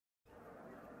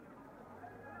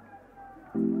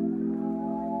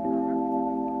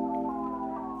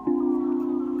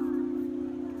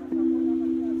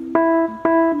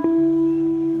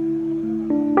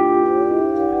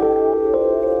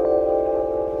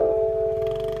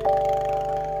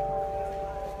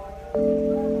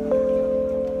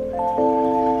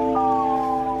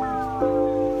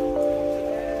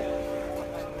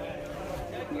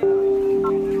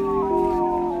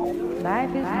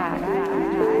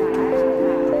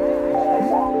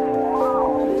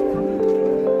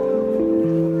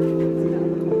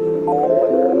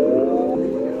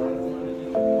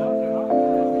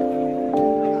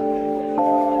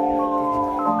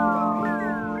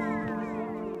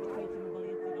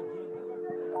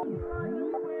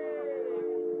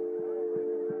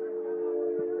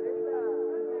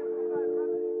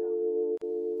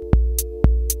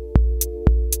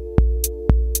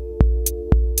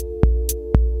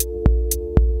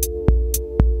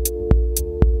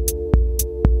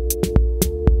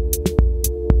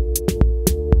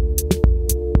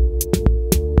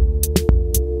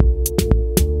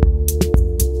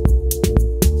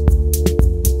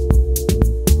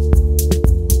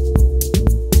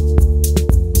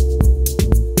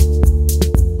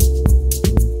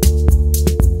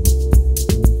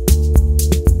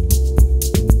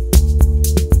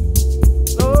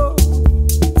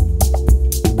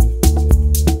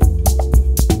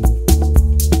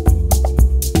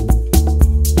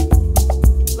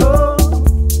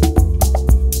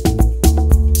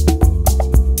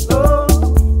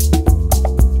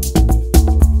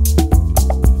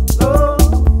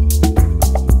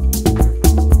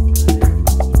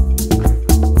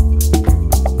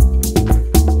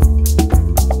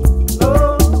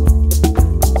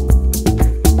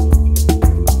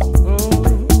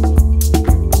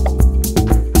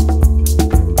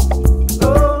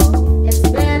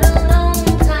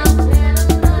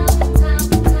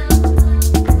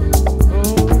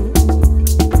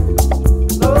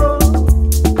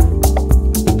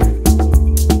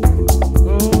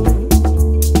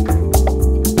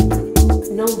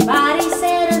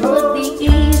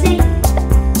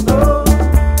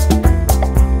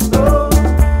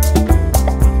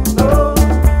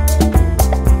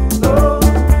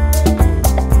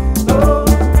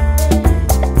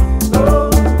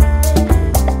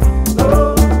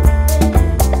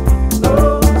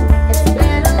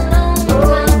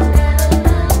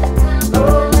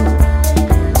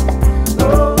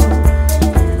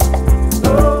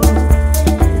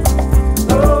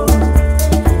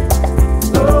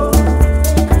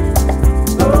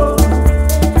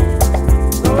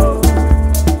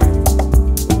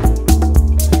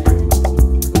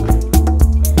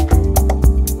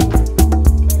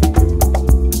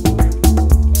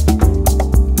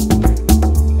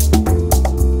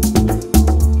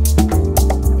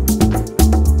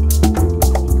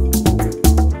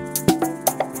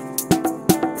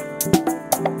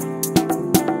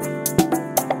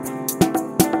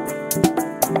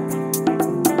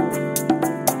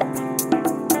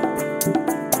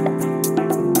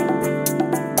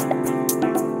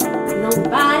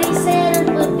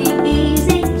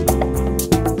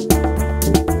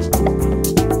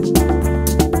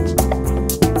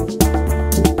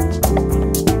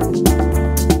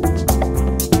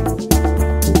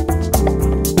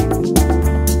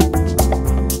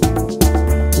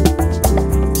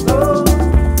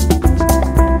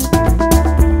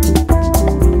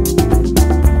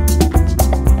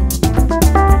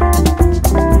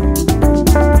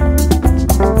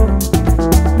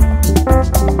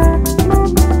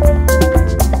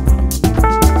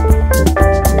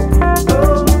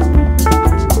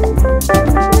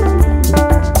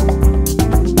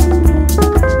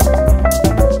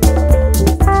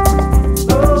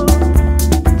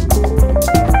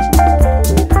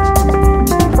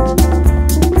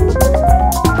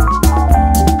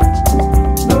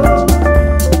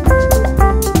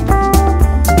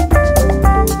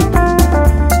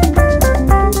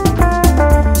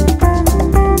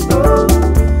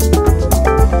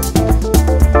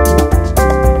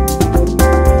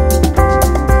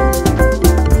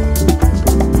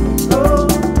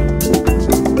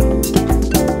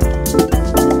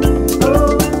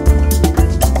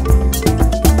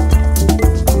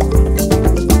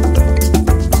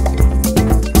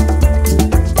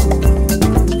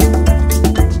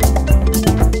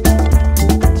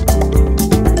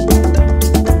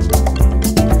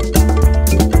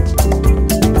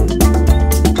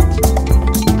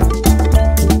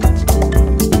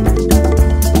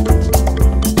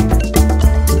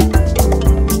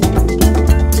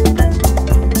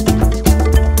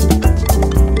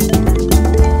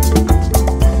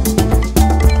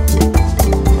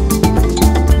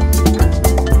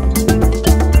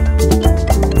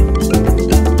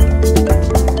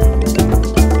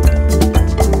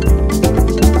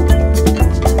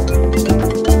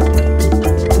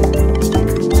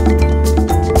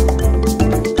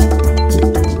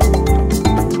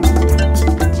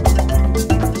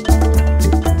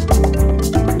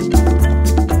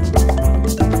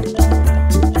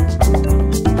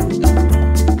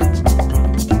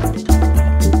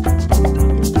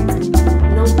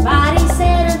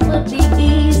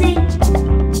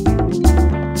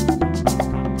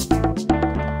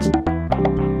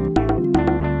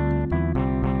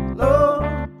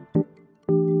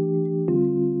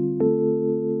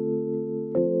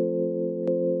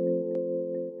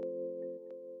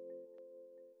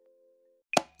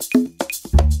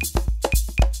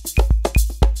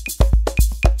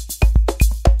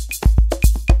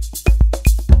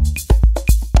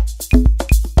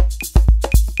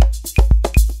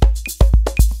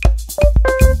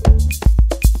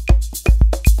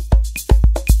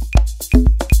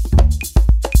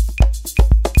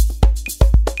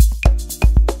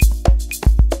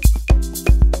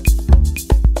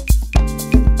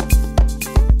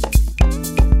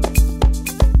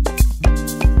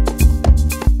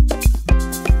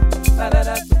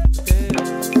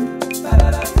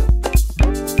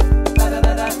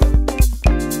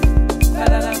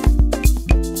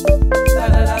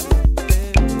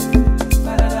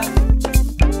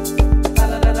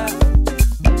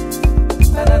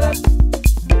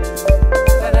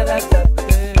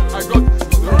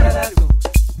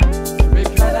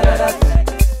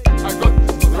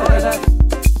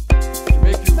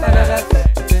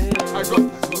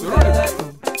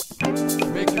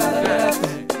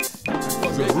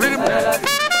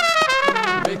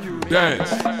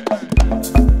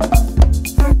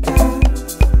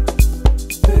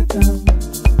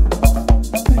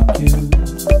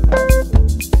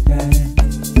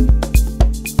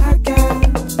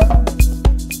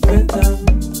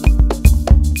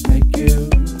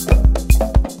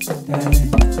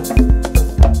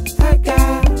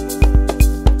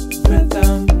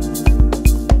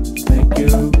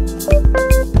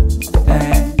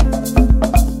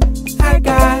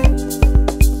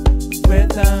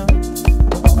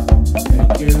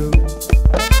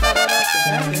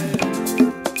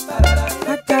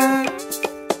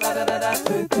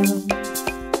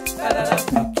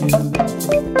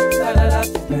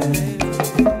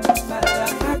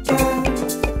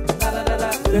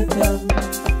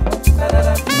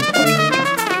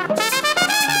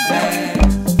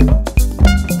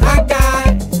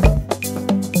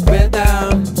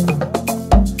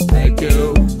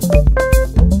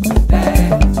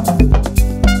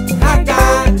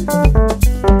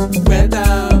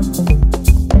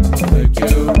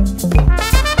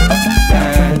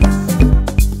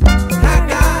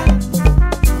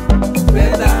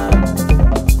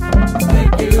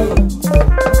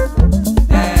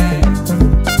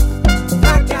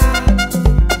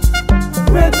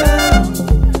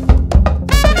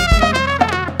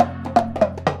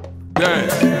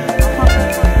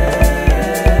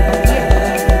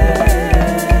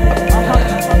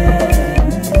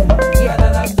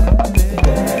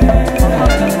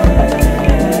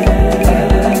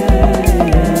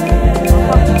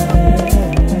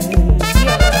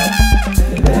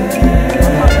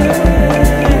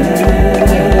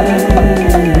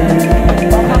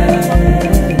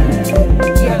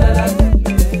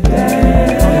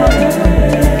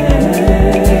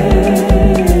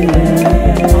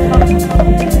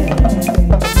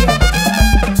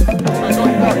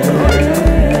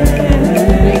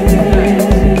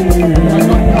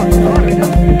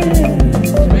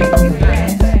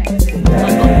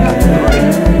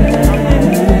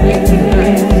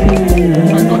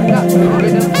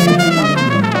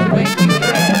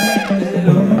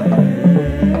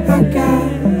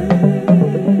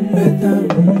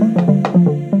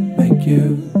make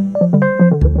you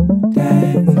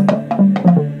dance.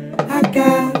 I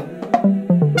got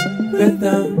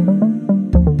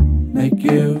rhythm, make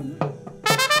you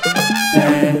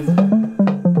dance.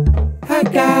 I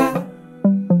got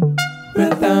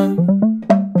rhythm,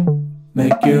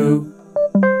 make you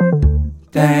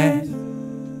dance.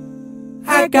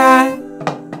 I got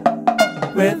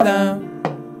rhythm,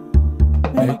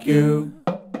 make you.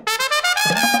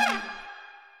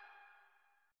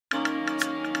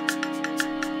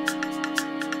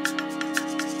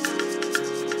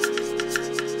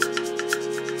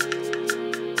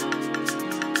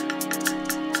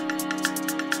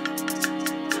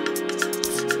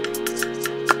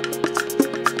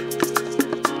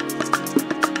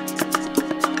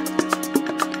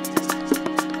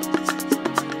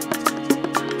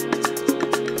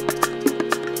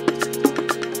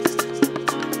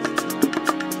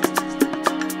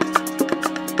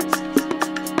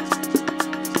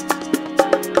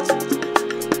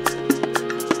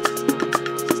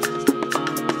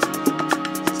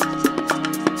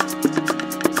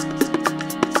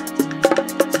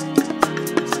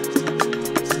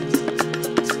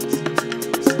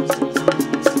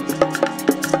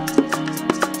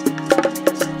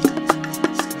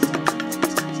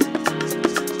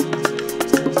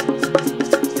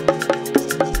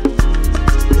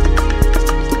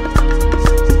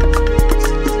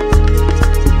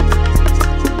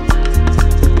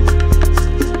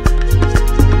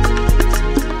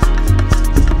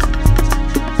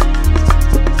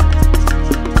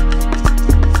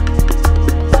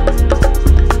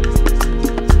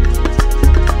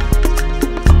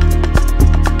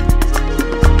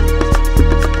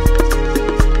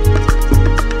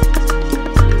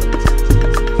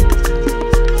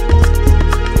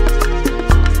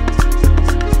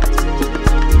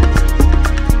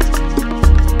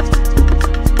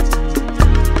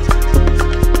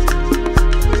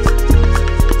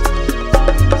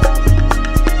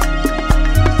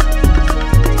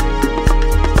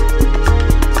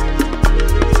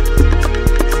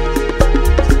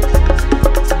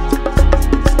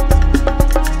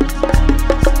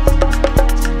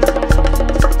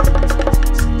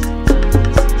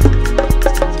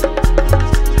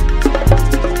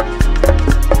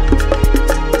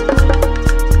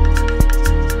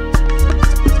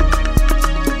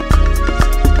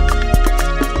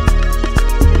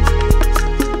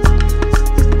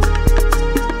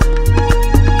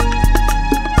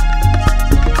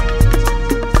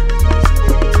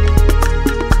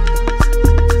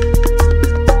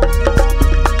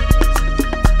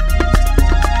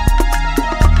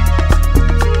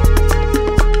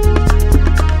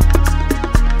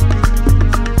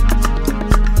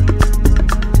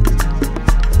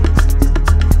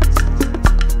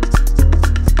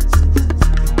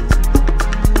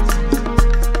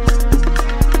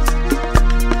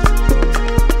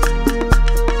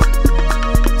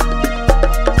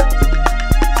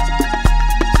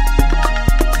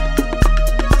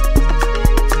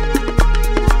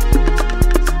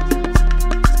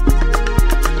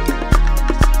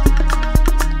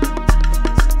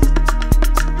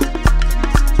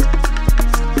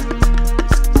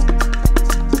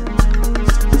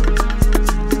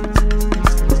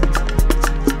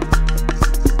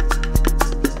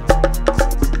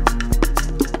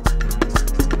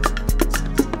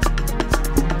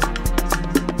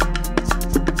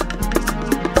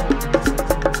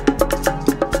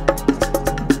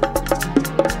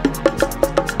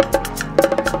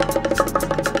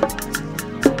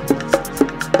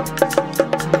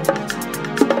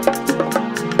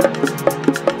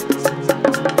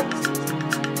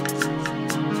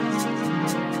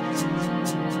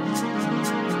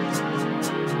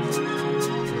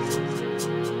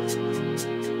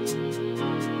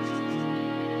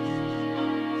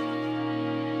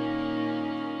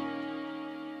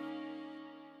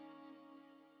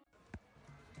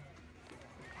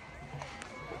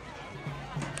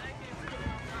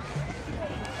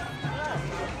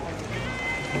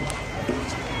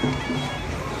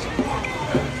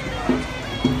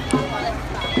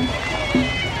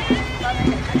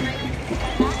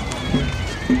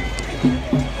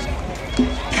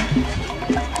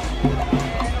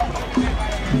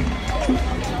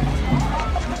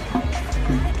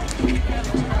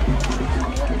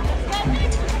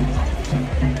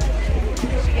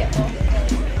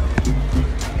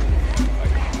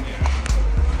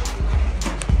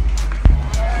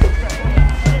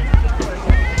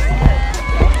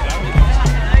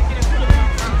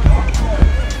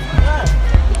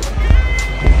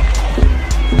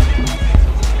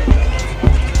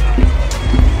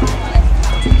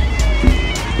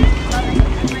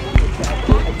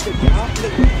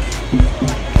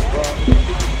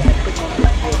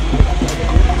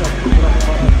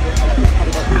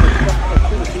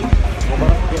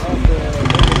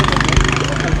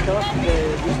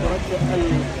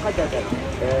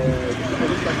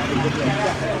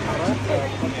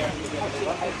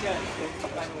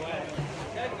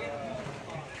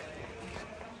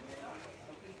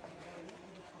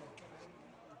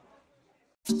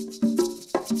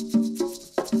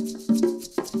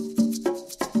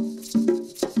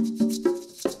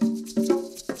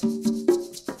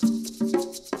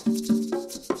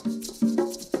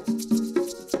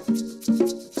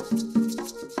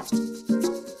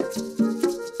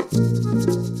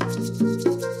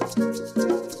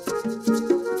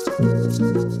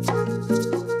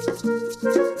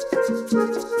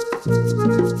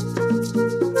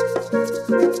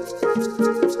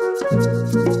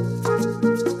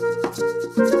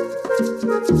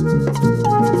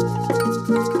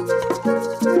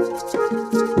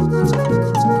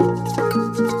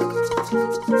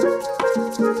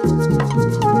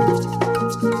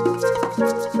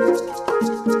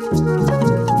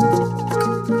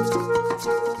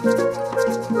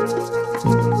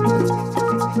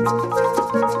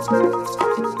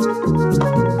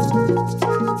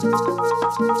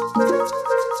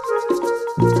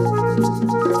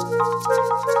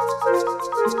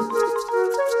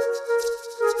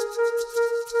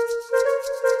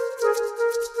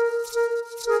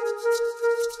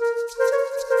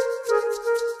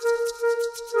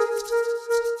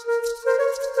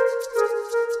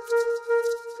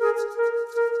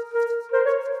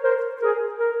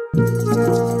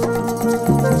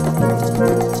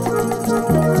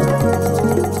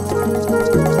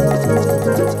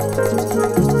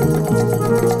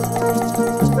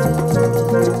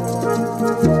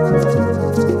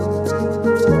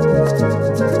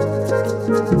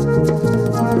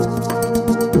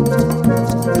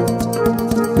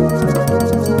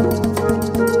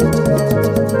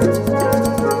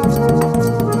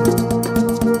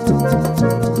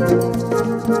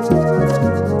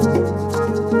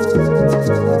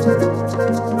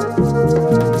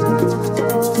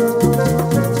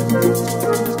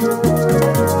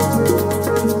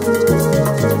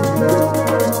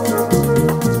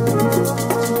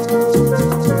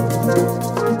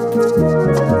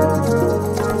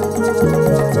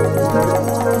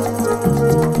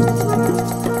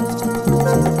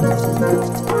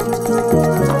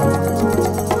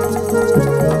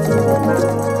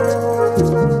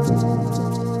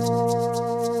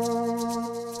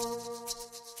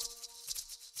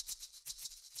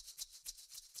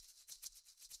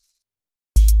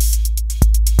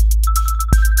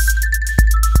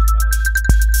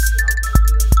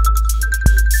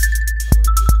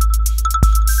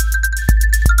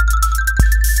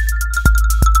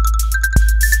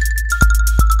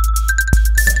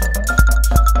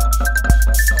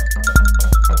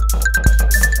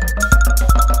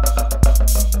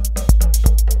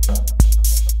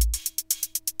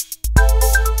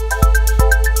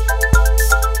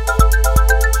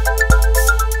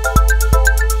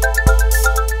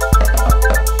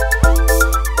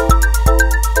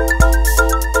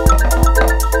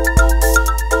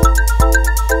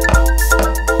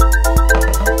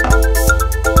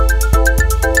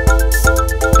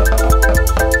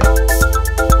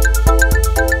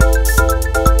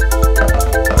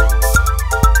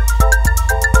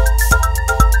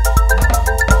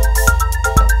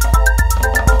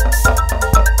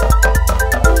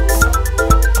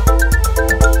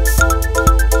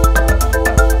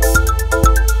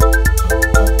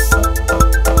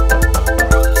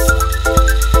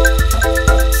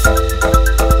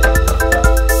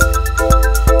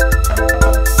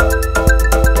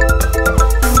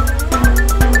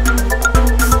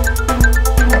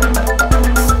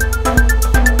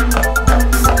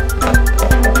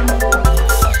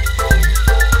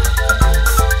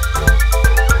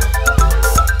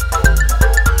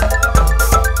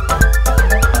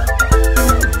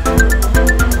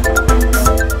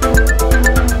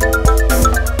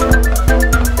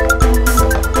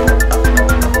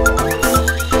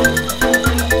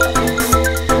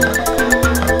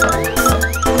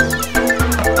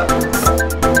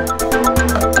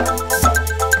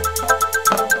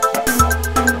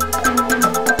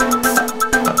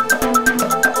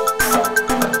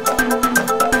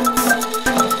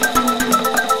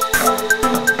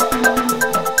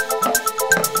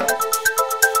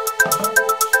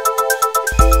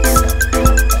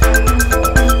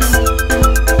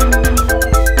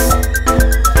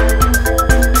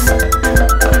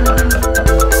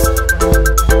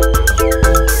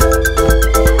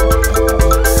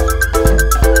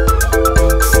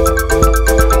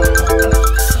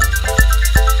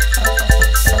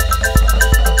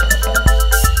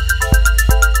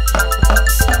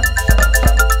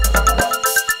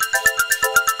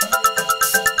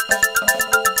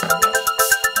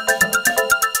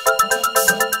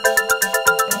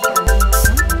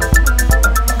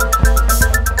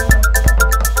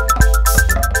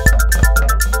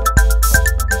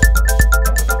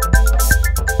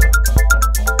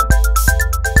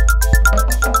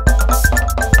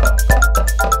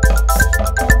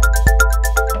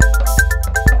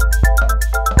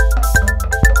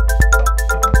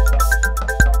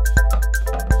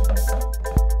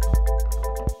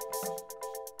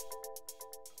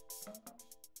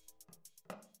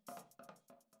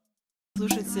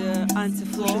 Слушайте Auntie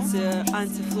Flo,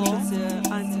 Auntie Flo,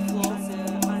 Auntie Flo,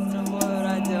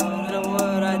 радио,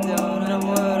 радио, радио,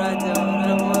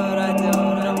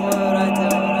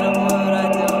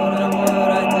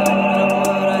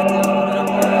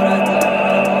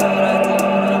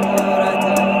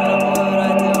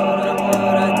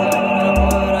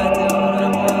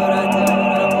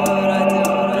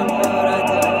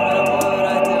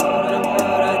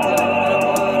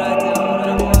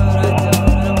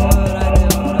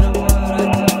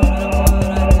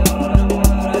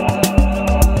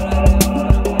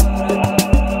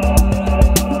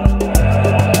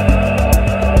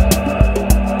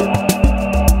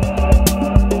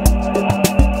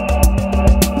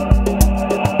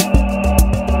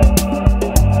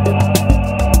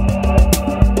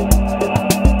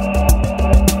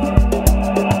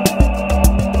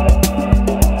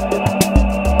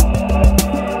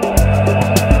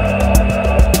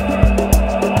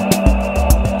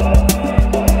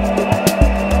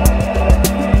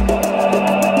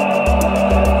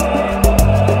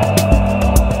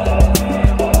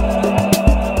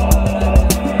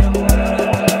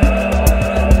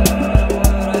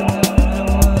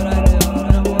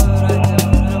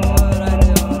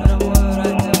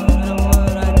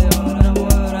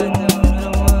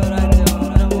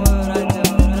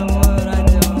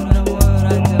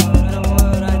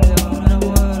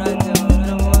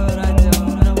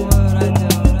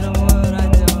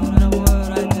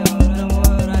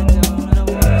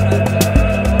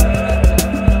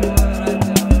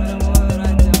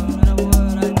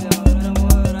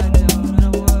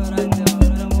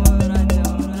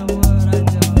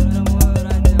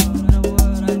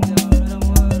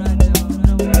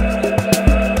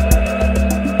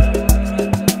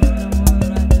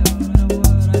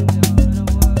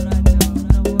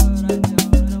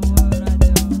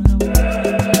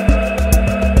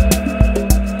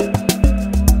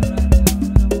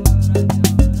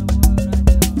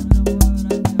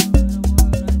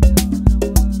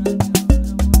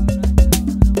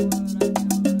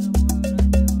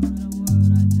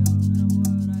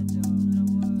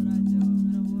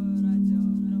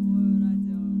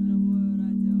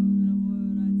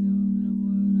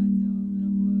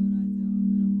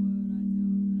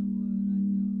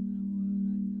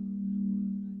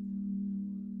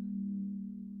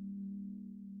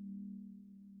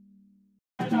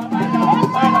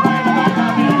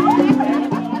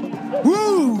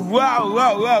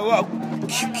 Wow.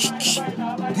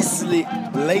 This is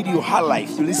Radio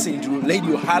Highlife. You're listening to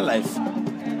Radio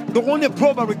Highlife. The only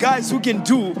probably guys who can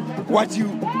do what you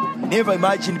never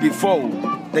imagined before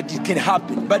that it can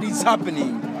happen, but it's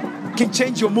happening. Can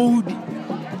change your mood,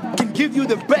 can give you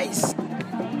the best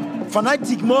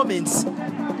fanatic moments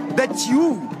that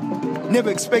you never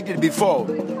expected before.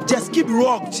 Just keep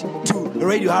rocked to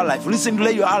Radio Highlife. Listen to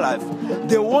Radio Highlife.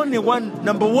 The only one,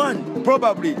 number one,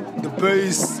 probably the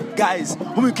best guys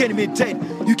whom you can imitate.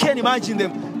 You can't imagine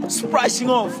them splashing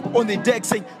off on the deck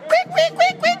saying, quick.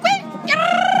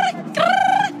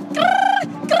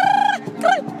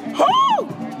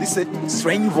 This is a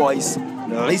strange voice.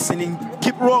 Listening,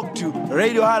 keep rocked to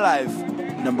Radio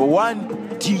Highlife. Number one,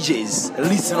 DJs.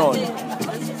 Listen on.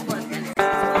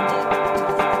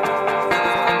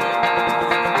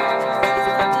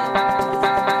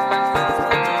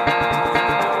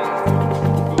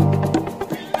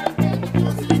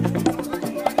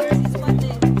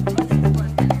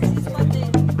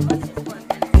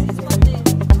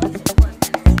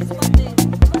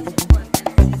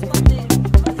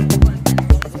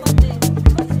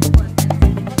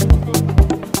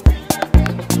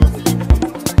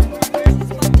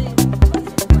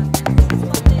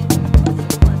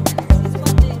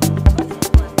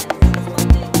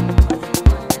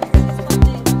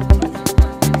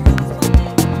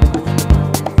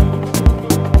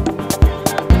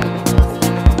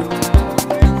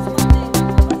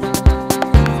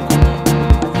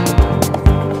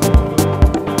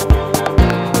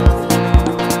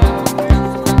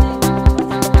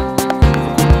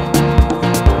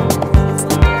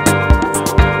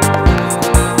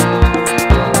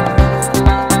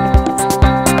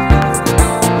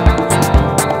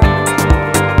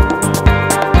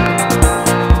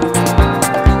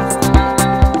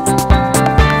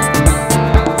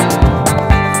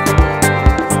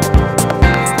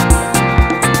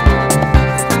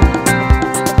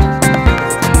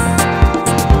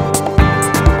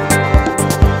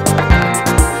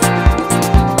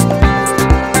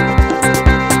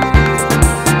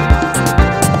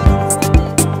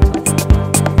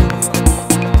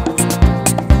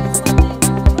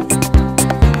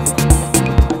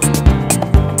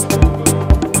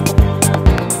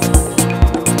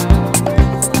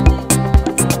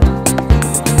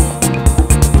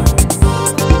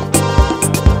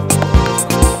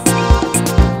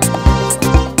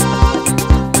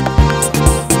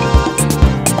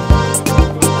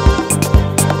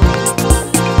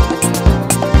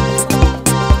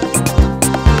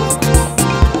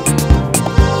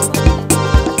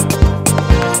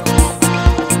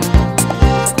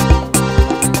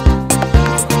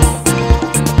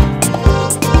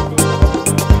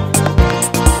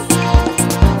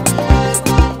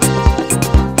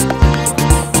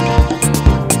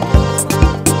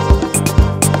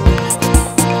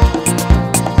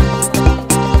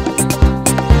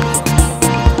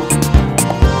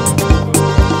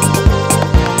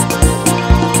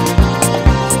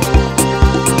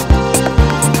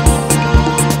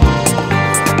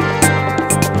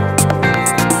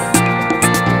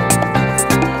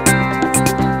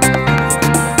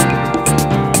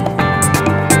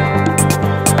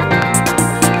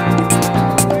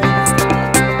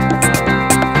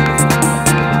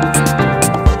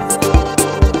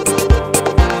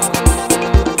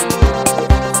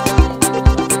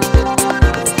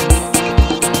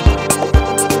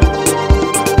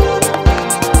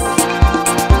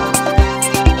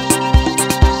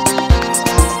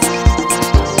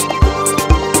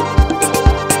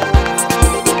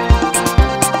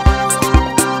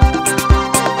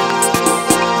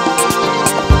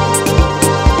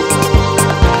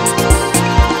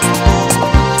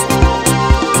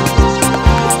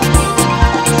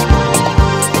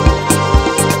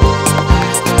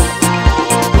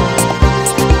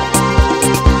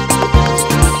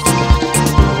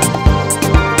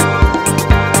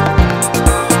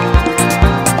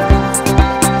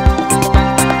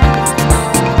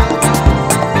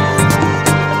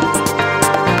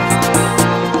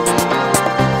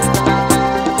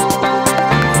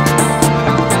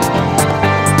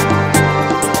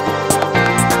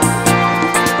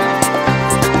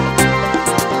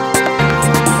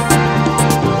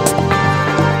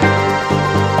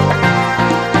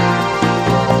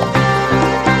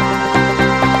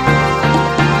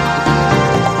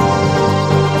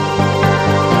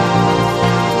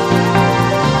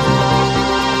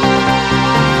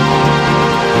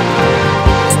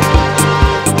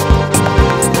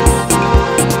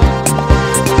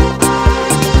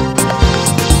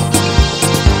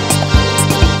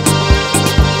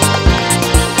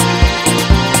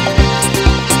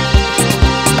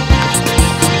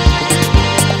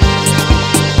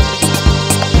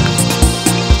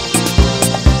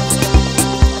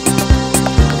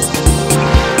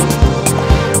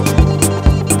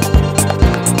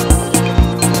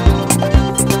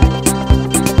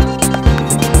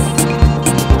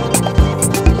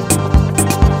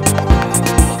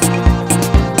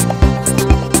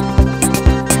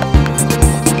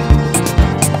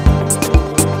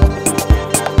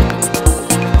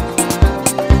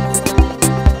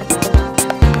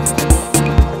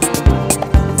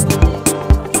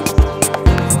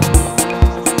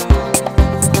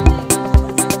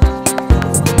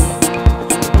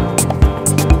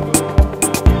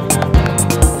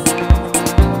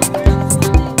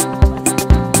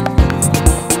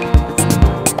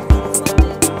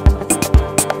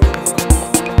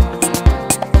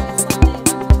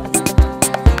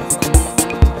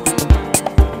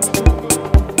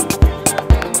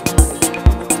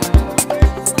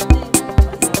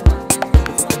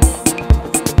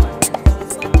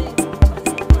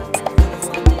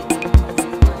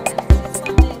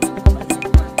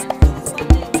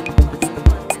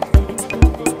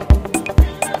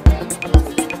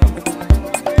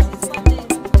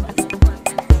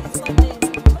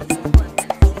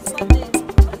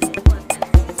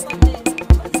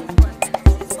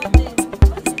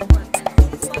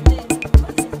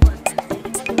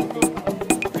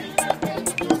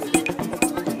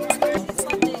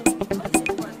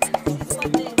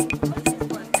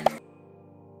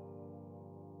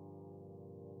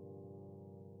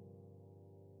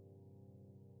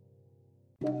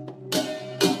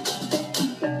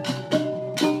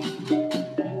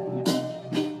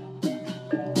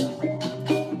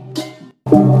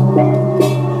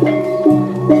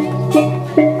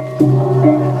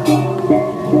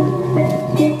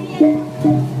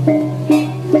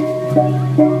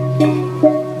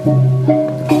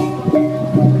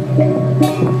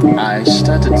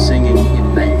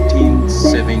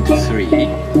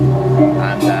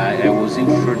 and I was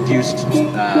introduced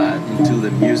into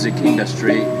the music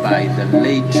industry by the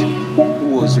late,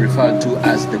 who was referred to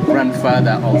as the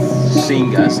grandfather of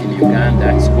singers in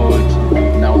Uganda. It's called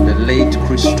now the late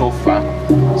Christopher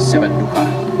Sebaduka.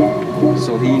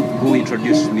 So who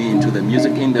introduced me into the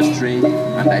music industry,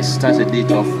 and I started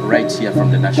it off right here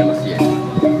from the National Theatre.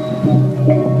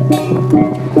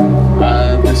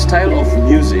 The style of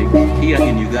music here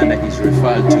in Uganda is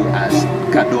referred to as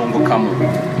Kadongo Kamu.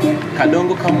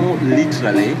 Kadongo Kamu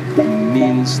literally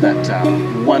means that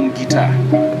one guitar.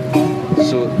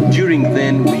 So during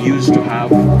then we used to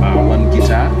have one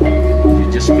guitar.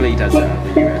 You just play it as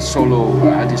a solo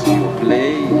artist. You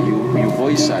play, you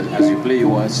voice as you play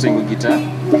your single guitar.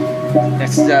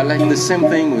 It's like the same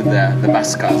thing with the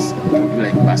baskers,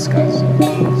 like baskers.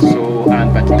 So,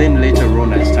 but then later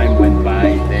on, as time went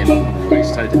by, then we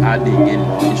started adding in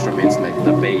more instruments like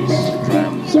the bass,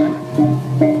 drums, and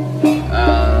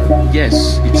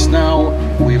yes, it's now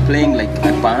we're playing like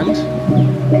a band.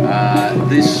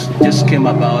 This just came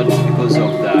about because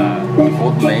of the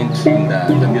involvement in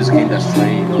the music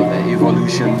industry, you know, the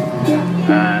evolution,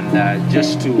 and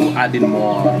just to add in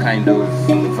more kind of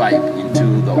vibe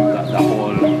into the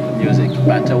whole music.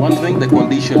 But one thing, the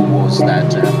condition was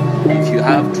that if you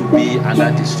have to be an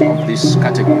artist of this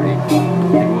category,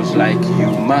 it was like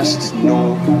you must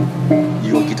know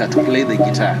your guitar, to play the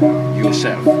guitar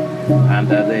yourself. And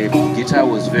the guitar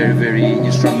was very, very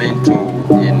instrumental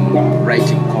in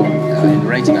writing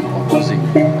and composing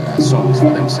songs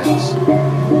for themselves.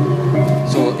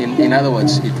 So in other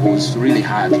words, it was really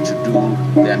hard to do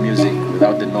their music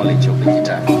without the knowledge of the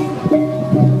guitar.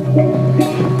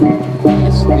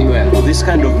 Well, this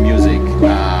kind of music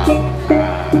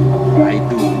I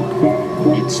do,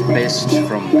 it's based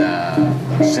from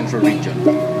the central region,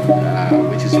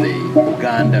 which is the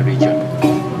Uganda region,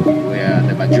 where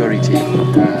the majority,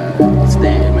 it's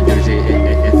the majority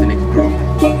ethnic group.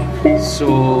 So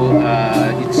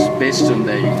it's based on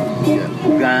the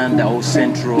Uganda or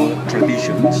central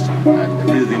traditions and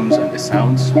the rhythms and the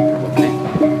sounds, probably.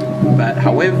 But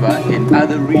however, in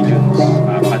other regions,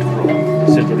 apart from the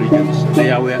central regions,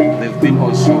 they've been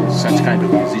also such kind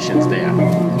of musicians there,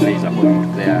 who plays according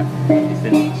to their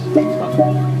ethnics.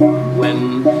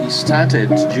 When he started,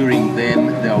 during then,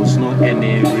 there was not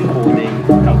any recording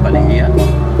company here.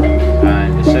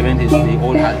 In the 70s, they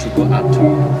all had to go up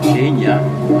to Kenya,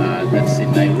 that's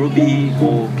in Nairobi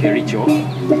or Kericho,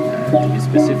 to be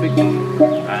specific.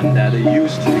 And they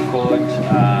used to record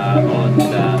on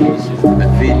the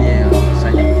vinyl,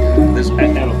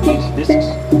 these discs.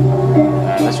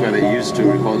 That's where they used to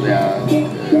record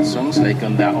their songs. Like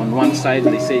on one side,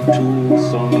 they say 2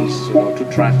 songs or 2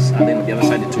 tracks, and then on the other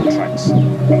side, 2 tracks.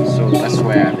 So that's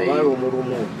where they.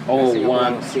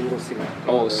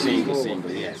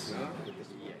 Single, yes.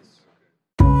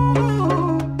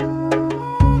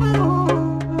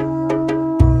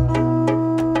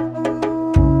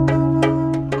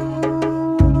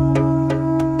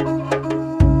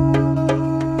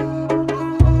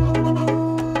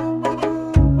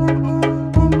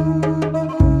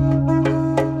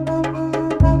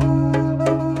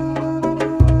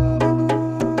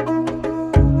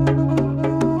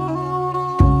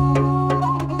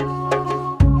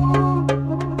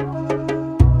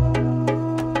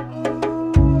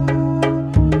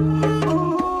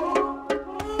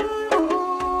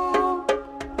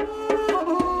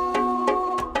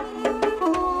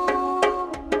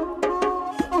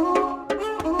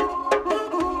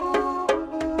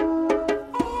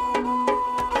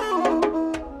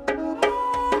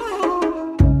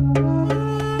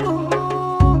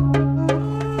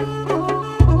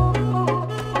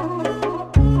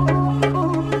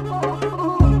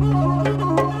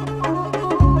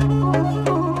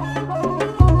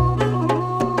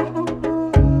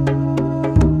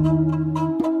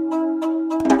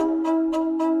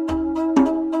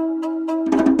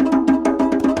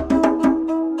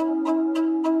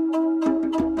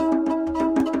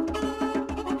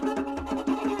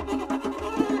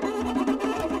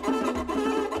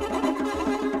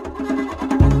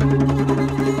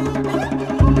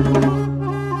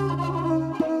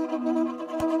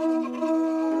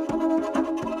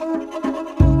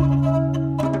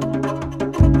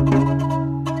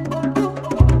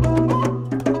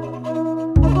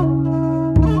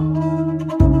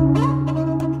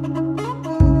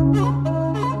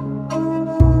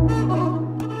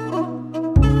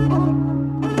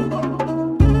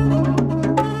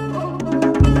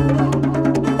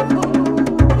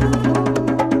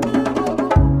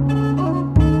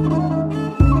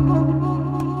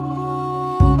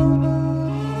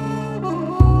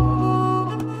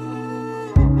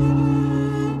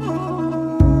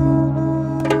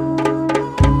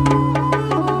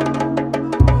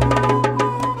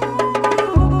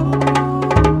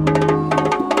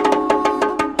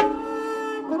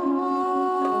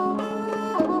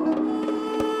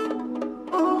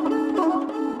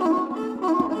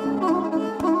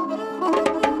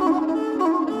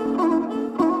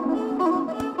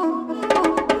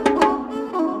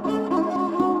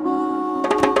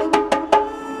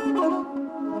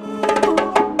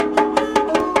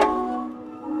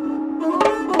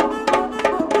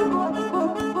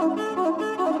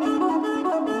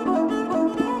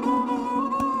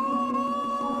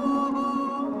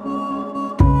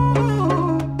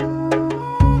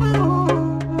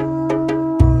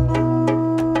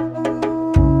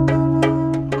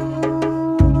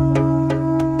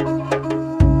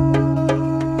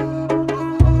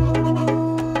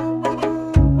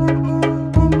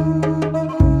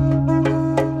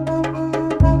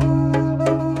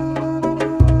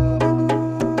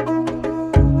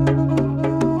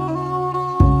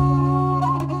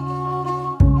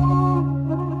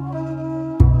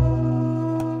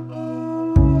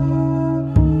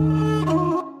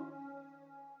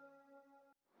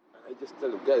 just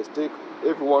tell you guys, take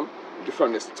everyone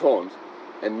different tones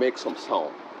and make some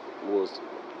sound. It was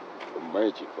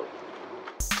magical.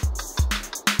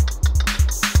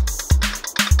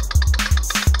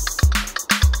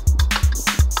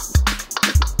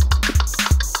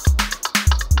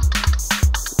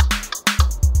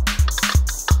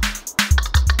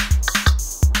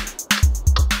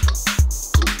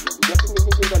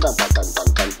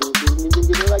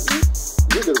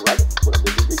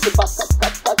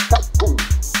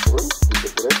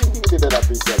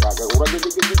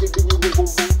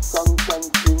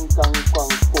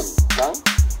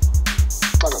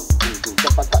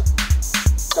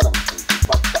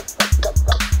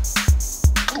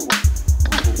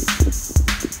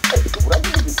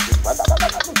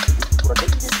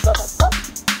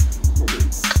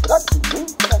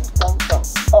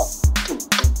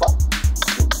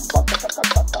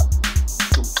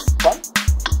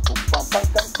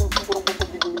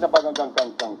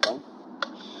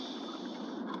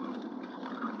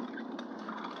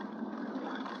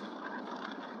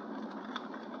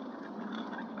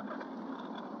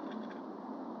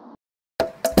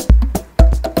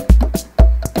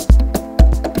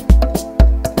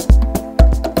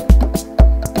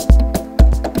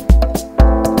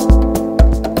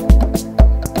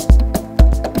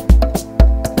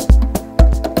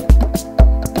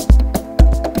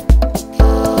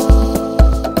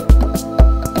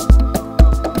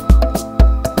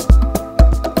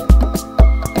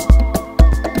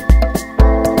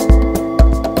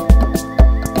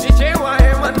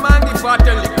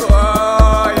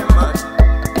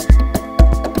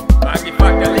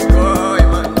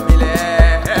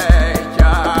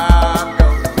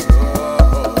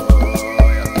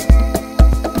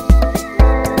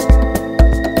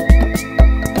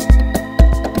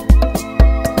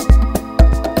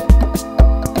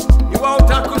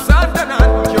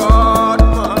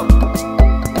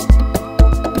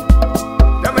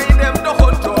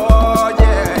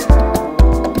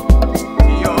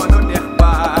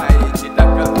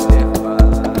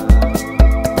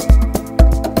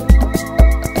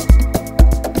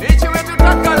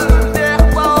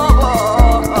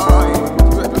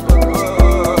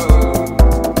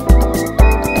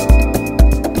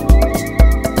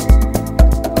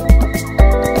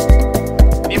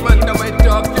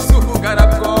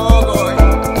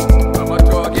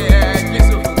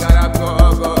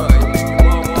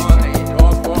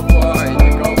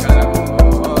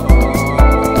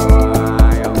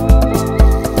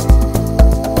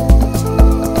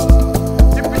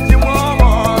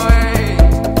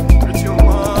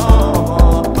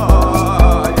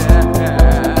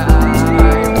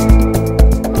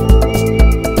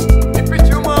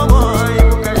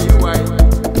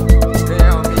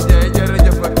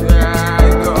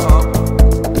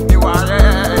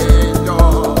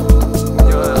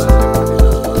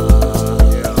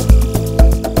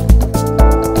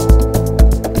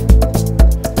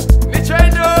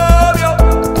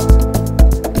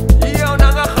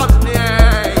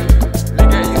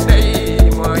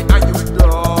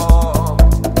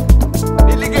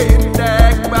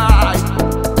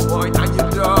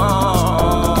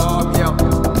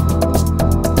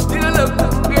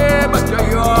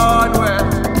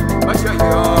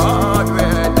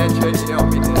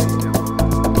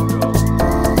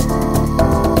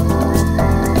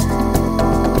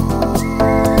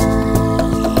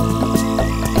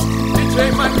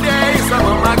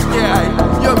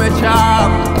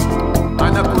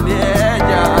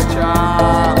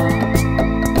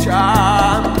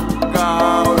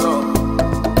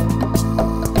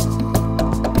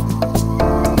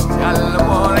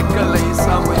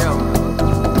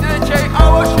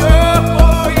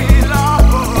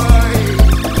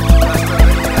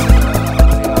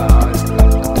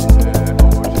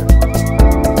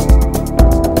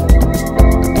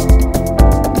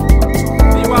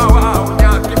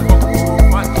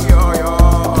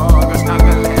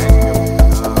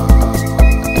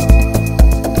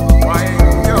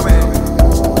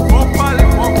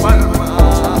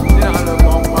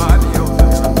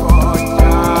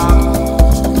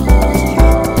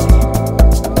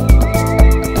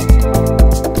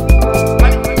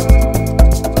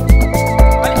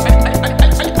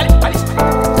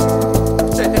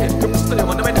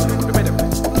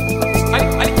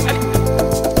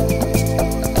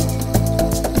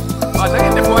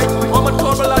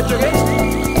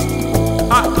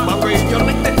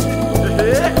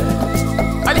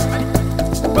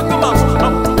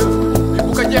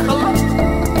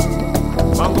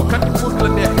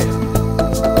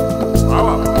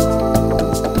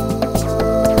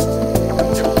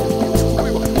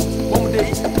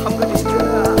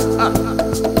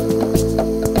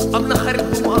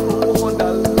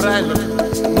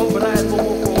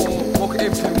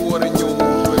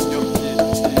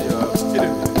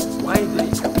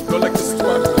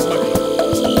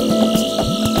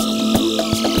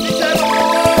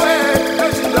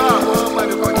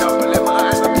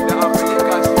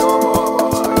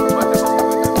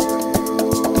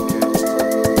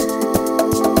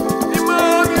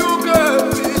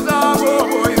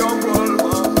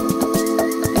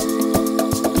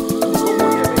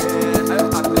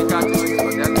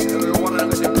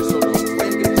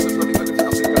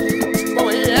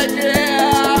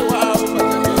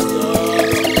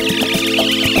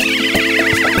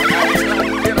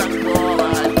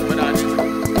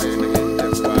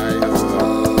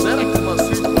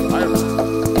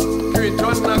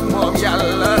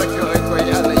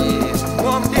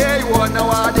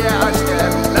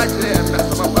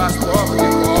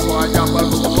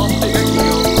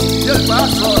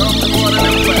 pasa?